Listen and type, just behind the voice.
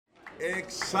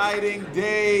Exciting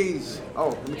days. Oh,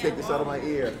 let me take this out of my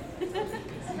ear.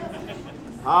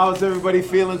 How's everybody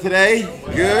feeling today?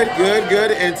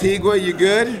 Good. Antigua, you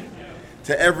good?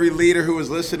 To every leader who is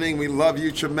listening, we love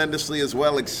you tremendously as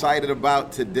well. Excited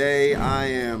about today. I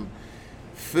am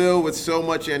filled with so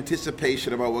much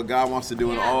anticipation about what God wants to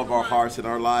do in all of our hearts and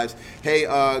our lives. Hey,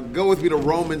 go with me to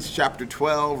Romans chapter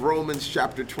 12. Romans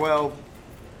chapter 12.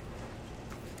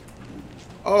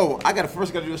 Oh,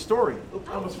 first got to do a story. Oops,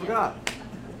 I almost forgot.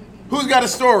 Who's got a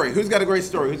story? Who's got a great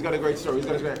story?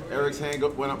 Eric's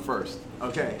hand went up first.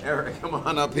 Okay, Eric, come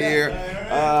on up here.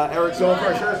 Eric's going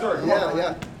first. Share a story.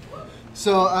 Yeah.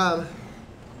 So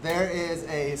there is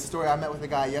a story. I met with a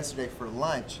guy yesterday for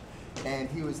lunch, and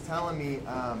he was telling me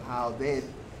how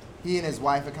he and his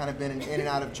wife had kind of been in and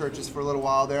out of churches for a little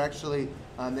while. They're actually,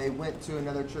 they went to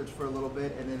another church for a little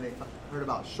bit, and then they heard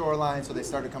about Shoreline, so they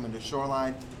started coming to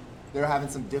Shoreline. They're having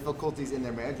some difficulties in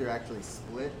their marriage. They're actually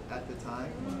split at the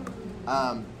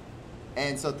time.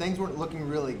 And so things weren't looking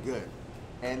really good.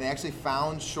 And they actually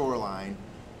found Shoreline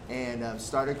and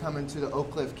started coming to the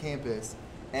Oak Cliff campus.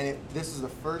 And this was the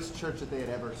first church that they had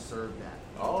ever served at.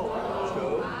 Oh, wow, that's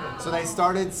cool. So they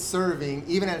started serving,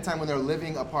 even at a time when they're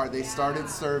living apart, they started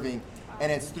serving. And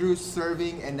it's through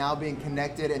serving and now being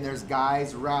connected, and there's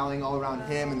guys rallying all around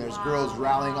him, and there's girls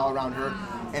rallying all around her.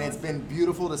 And it's been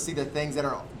beautiful to see the things that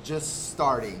are just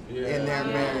starting in their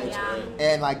marriage.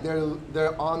 And like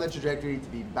they're on the trajectory to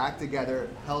be back together,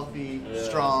 healthy,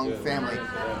 strong family.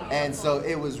 And so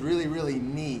it was really, really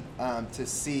neat to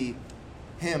see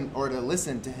him, or to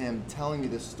listen to him telling me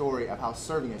the story of how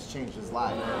serving has changed his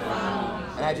life.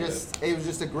 And it was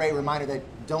just a great reminder that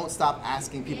don't stop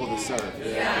asking people to serve.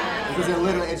 Because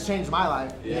it's changed my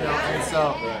life, you know. And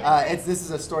so this is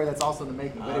a story that's also in the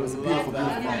making, but it was a beautiful,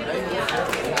 beautiful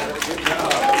moment. Good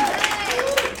job.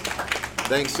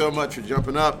 Thanks so much for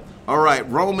jumping up. All right,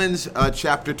 Romans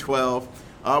chapter 12.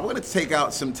 We're going to take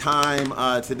out some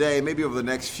time today, maybe over the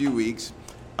next few weeks,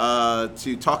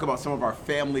 to talk about some of our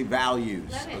family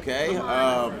values, okay?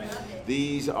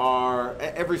 These are,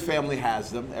 every family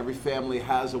has them. Every family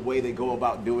has a way they go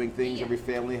about doing things. Every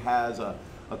family has a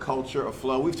culture, a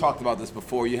flow. We've talked about this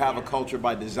before. You have a culture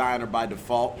by design or by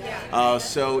default.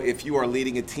 So if you are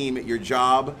leading a team at your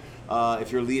job,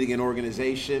 if you're leading an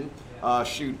organization,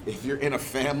 if you're in a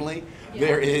family,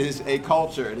 there is a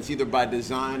culture, and it's either by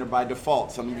design or by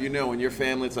default. Some of you know in your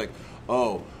family, it's like,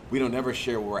 oh, we don't ever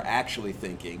share what we're actually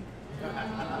thinking.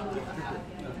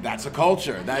 That's a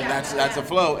culture. That's a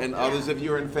flow. And others of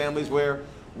you are in families where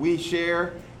we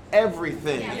share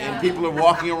everything, and people are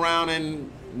walking around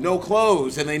in no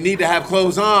clothes, and they need to have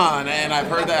clothes on. And I've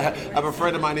heard that. I have a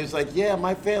friend of mine who's like, yeah,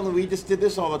 my family, we just did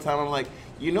this all the time. I'm like,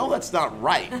 you know that's not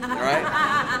right,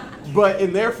 right? But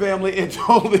in their family, it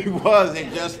totally was. They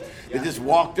just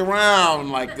walked around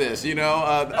like this, you know.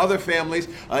 Other families,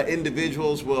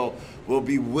 individuals will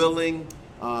be willing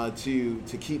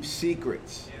to keep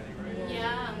secrets.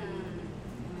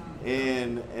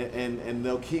 And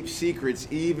they'll keep secrets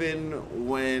even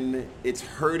when it's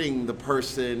hurting the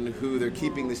person who they're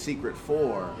keeping the secret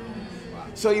for.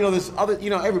 So, you know, there's other, you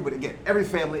know, everybody, again, every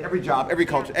family, every job, every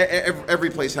culture, every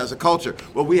place has a culture.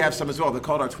 Well, we have some as well. They're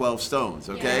called our 12 stones,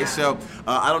 okay? So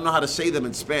I don't know how to say them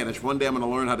in Spanish. One day I'm going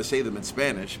to learn how to say them in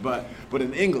Spanish, but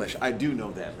in English, I do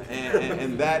know them.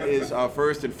 And that is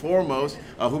first and foremost,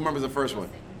 who remembers the first one?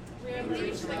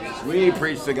 We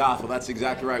preach the gospel. That's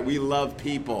exactly right. We love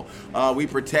people. We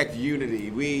protect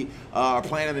unity. We are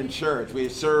planted in church. We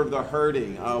serve the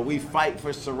hurting. We fight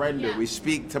for surrender. We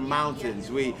speak to mountains.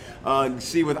 We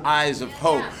see with eyes of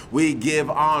hope. We give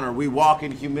honor. We walk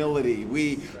in humility.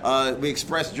 We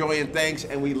express joy and thanks,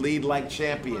 and we lead like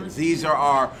champions. These are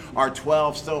our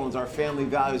 12 stones, our family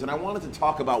values. And I wanted to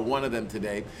talk about one of them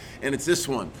today, and it's this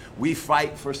one. We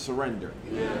fight for surrender.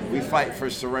 We fight for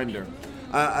surrender.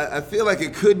 I feel like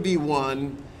it could be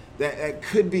one that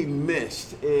could be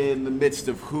missed in the midst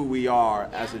of who we are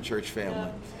as a church family.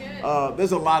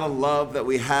 There's a lot of love that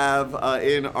we have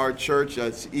in our church.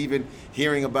 It's even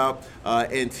hearing about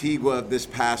Antigua this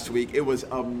past week. It was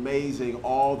amazing,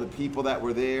 all the people that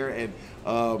were there.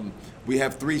 And we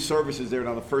have 3 services there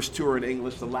now. The first 2 are in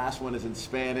English. The last one is in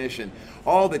Spanish. And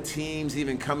all the teams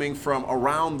even coming from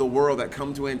around the world that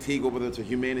come to Antigua, whether it's a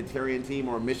humanitarian team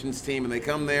or a missions team, and they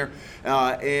come there.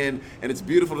 And it's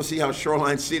beautiful to see how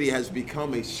Shoreline City has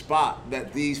become a spot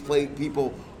that these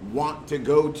people want to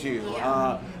go to.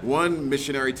 One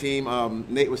missionary team,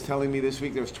 Nate was telling me this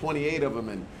week, there was 28 of them,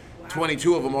 and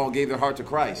 22 of them all gave their heart to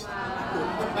Christ.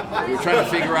 We were trying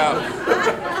to figure out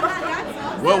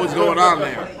what was going on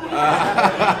there.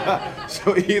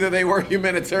 So either they were a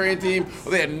humanitarian team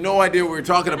or they had no idea what we were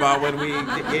talking about when we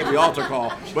gave the altar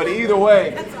call. But either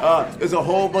way, there's a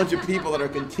whole bunch of people that are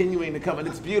continuing to come, and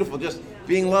it's beautiful just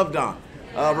being loved on.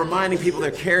 Reminding people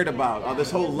they're cared about,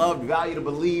 this whole loved, valued, and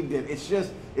believed in. It's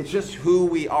just who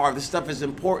we are. This stuff is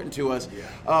important to us.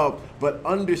 But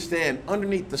understand,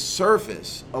 underneath the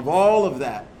surface of all of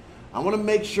that, I want to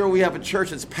make sure we have a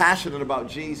church that's passionate about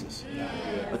Jesus.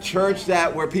 A church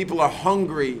where people are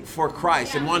hungry for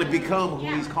Christ and want to become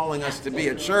who he's calling us to be.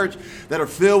 A church that are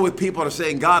filled with people that are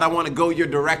saying, God, I want to go your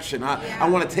direction. I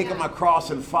want to take up my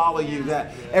cross and follow you.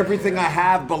 That everything I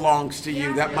have belongs to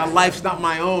you. That my life's not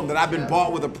my own. That I've been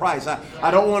bought with a price. I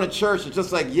don't want a church that's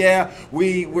just like,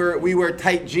 we wear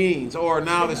tight jeans. Or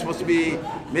now they're supposed to be,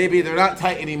 maybe they're not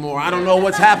tight anymore. I don't know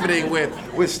what's happening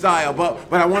with style.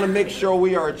 But I want to make sure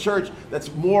we are a church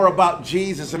that's more about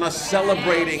Jesus and us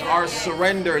celebrating our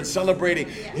surrender and celebrating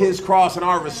his cross and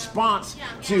our response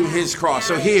to his cross.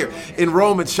 So here in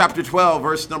Romans chapter 12,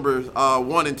 verse number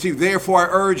 1 and 2, therefore I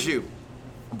urge you,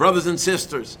 brothers and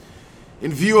sisters,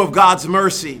 in view of God's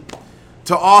mercy,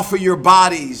 to offer your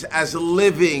bodies as a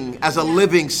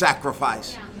living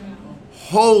sacrifice,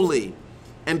 holy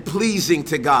and pleasing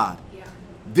to God.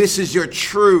 This is your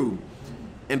true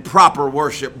and proper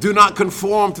worship. Do not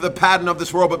conform to the pattern of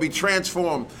this world, but be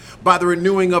transformed by the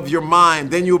renewing of your mind.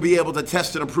 Then you'll be able to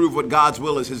test and approve what God's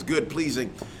will is, his good,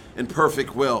 pleasing, and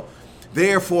perfect will.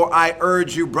 Therefore, I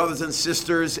urge you, brothers and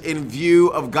sisters, in view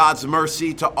of God's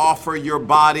mercy, to offer your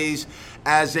bodies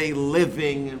as a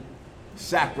living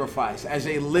sacrifice,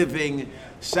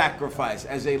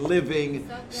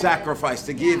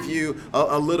 to give you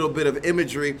a little bit of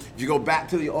imagery. If you go back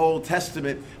to the Old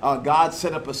Testament, God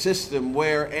set up a system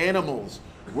where animals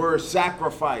were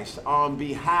sacrificed on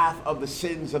behalf of the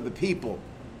sins of the people.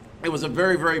 It was a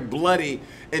very, very bloody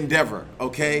endeavor,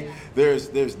 okay? There's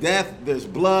death, there's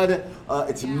blood,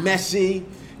 it's messy.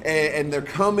 And they're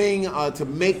coming to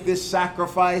make this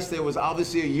sacrifice. There was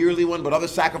obviously a yearly one, but other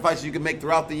sacrifices you can make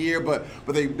throughout the year. But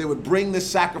they would bring this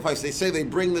sacrifice. They say they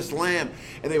bring this lamb,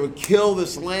 and they would kill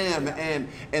this lamb,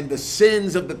 and the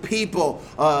sins of the people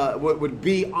would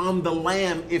be on the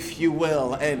lamb, if you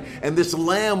will. And this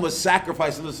lamb was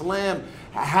sacrificed, and this lamb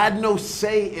had no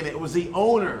say in it. It was the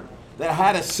owner that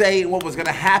had a say in what was going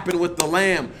to happen with the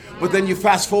lamb. But then you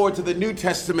fast forward to the New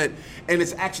Testament, and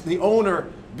it's actually the owner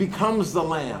becomes the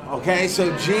lamb, okay?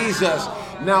 So Jesus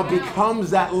now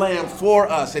becomes that lamb for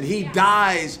us, and he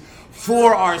dies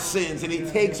for our sins, and he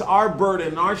takes our burden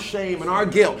and our shame and our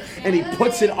guilt, and he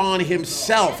puts it on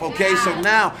himself, okay? So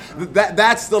now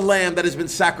that's the lamb that has been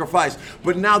sacrificed.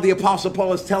 But now the Apostle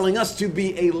Paul is telling us to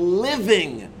be a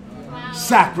living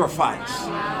sacrifice.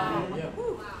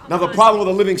 Now the problem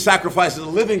with a living sacrifice is a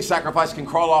living sacrifice can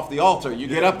crawl off the altar. You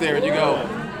get up there and you go,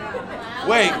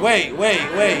 wait.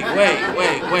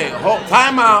 Hold,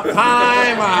 time out.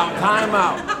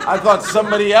 I thought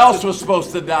somebody else was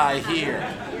supposed to die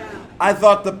here. I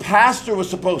thought the pastor was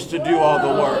supposed to do all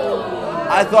the work.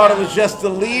 I thought it was just the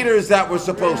leaders that were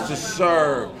supposed to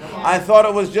serve. I thought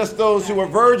it was just those who were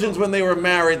virgins when they were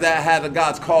married that had a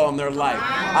God's call in their life.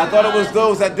 I thought it was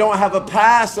those that don't have a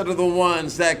past that are the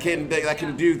ones that can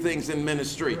do things in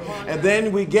ministry. And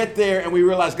then we get there and we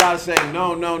realize God is saying,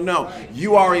 no.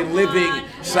 You are a living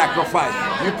sacrifice.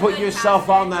 You put yourself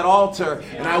on that altar,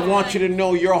 and I want you to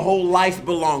know your whole life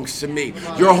belongs to me.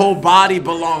 Your whole body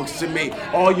belongs to me.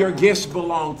 All your gifts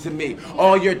belong to me.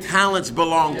 All your talents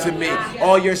belong to me.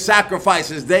 All your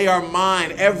sacrifices, they are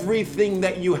mine. Everything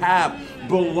that you have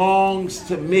belongs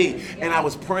to me. And I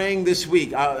was praying this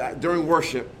week during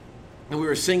worship, and we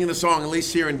were singing the song, at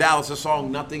least here in Dallas, the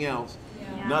song Nothing Else.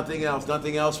 Yeah. Nothing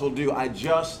else will do. I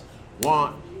just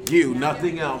want you.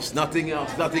 Nothing else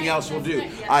will do.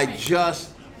 I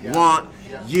just want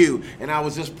you. And I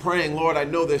was just praying, Lord, I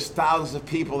know there's thousands of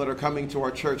people that are coming to our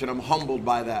church, and I'm humbled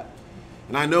by that.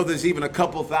 And I know there's even a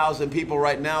couple thousand people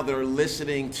right now that are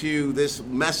listening to this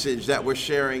message that we're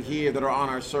sharing here that are on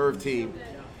our serve team.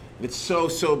 It's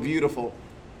so beautiful.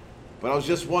 But I was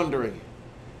just wondering,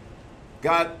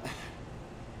 God,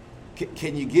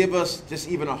 can you give us just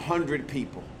even 100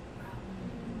 people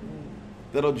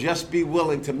that'll just be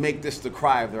willing to make this the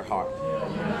cry of their heart?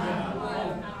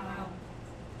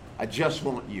 I just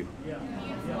want you.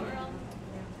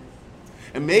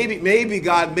 And maybe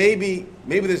God, maybe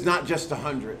there's not just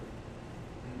 100.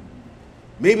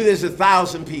 Maybe there's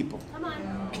 1,000 people.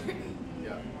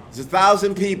 There's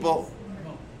 1,000 people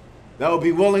that will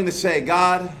be willing to say,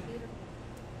 God,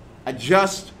 I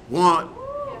just want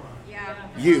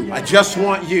you. I just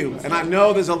want you. And I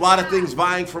know there's a lot of things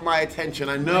vying for my attention.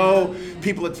 I know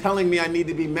people are telling me I need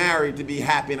to be married to be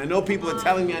happy. And I know people are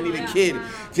telling me I need a kid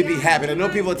to be happy. And I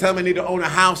know people are telling me I need to own a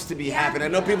house to be happy. And I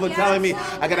know people are telling me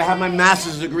I got to have my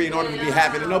master's degree in order to be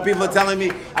happy. And I know people are telling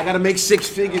me I got to make 6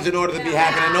 figures in order to be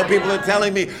happy. And I know people are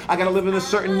telling me I got to live in a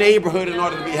certain neighborhood in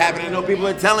order to be happy. And I know people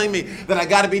are telling me that I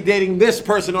got to be dating this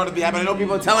person in order to be happy. And I know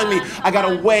people are telling me I got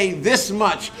to weigh this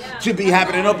much to be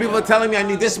happy. And I know people are telling me I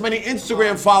need this many Instagram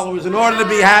followers in order to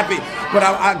be happy. But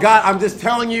I'm just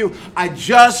telling you, I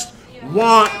just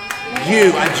want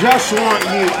you. I just want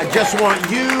you. I just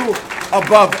want you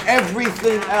above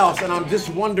everything else. And I'm just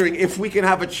wondering if we can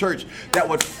have a church that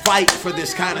would fight for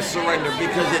this kind of surrender,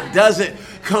 because it doesn't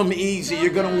come easy.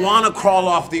 You're going to want to crawl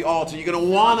off the altar. You're going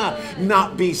to want to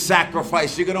not be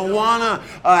sacrificed. You're going to want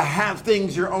to have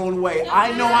things your own way.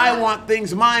 I know I want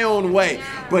things my own way.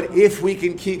 But if we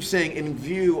can keep saying, in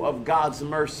view of God's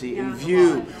mercy, in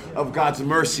view of God's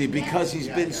mercy, because he's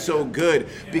been so good,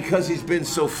 because he's been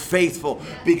so faithful,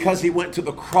 because he went to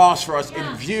the cross for us,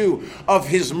 in view of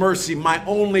his mercy, my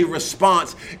only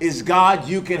response is, God,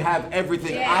 you can have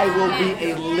everything. I will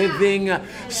be a living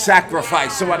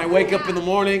sacrifice. So when I wake up in the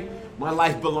morning, my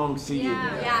life belongs to you.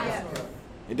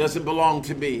 It doesn't belong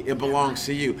to me. It belongs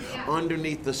to you.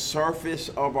 Underneath the surface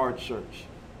of our church.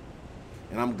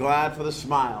 And I'm glad for the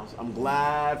smiles. I'm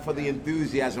glad for the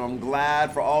enthusiasm. I'm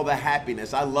glad for all the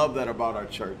happiness. I love that about our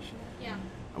church.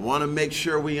 I want to make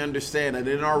sure we understand that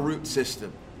in our root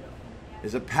system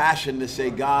is a passion to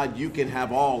say, God, you can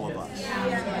have all of us.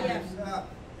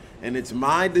 And it's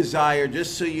my desire,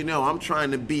 just so you know, I'm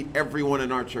trying to beat everyone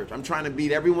in our church. I'm trying to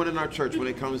beat everyone in our church when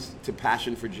it comes to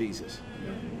passion for Jesus.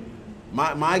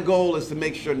 My goal is to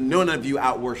make sure none of you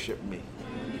out-worship me.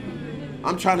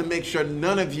 I'm trying to make sure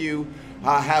none of you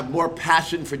have more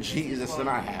passion for Jesus than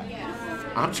I have.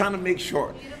 I'm trying to make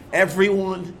sure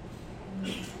everyone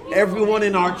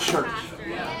in our church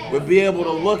would be able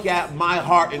to look at my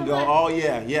heart and go, oh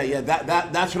yeah,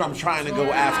 that's what I'm trying to go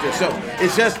after. So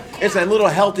it's a little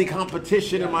healthy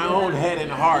competition in my own head and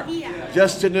heart,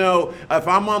 just to know if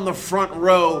I'm on the front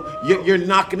row, you're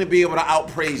not going to be able to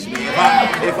outpraise me.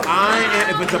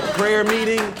 If it's a prayer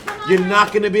meeting, you're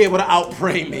not going to be able to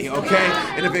outpray me, okay?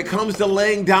 And if it comes to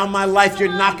laying down my life, you're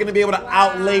not going to be able to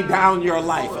outlay down your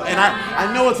life. And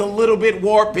I know it's a little bit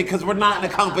warped because we're not in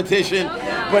a competition,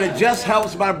 but it just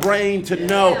helps my brain to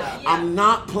know I'm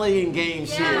not playing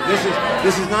games here.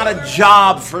 This is not a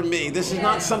job for me. This is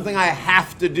not something I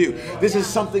have to do. This is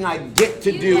something I get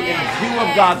to do. In view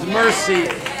of God's mercy,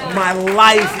 my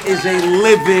life is a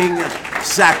living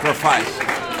sacrifice.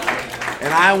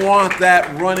 And I want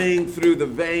that running through the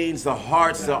veins, the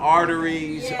hearts, the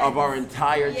arteries of our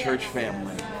entire church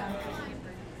family.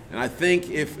 And I think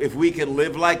if we can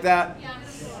live like that,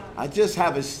 I just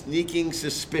have a sneaking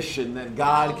suspicion that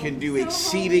God can do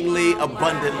exceedingly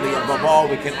abundantly above all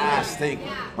we can ask, think,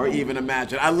 or even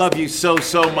imagine. I love you so much,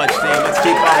 Dave. Let's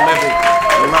keep on living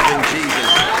and loving Jesus.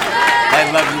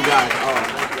 I love you guys.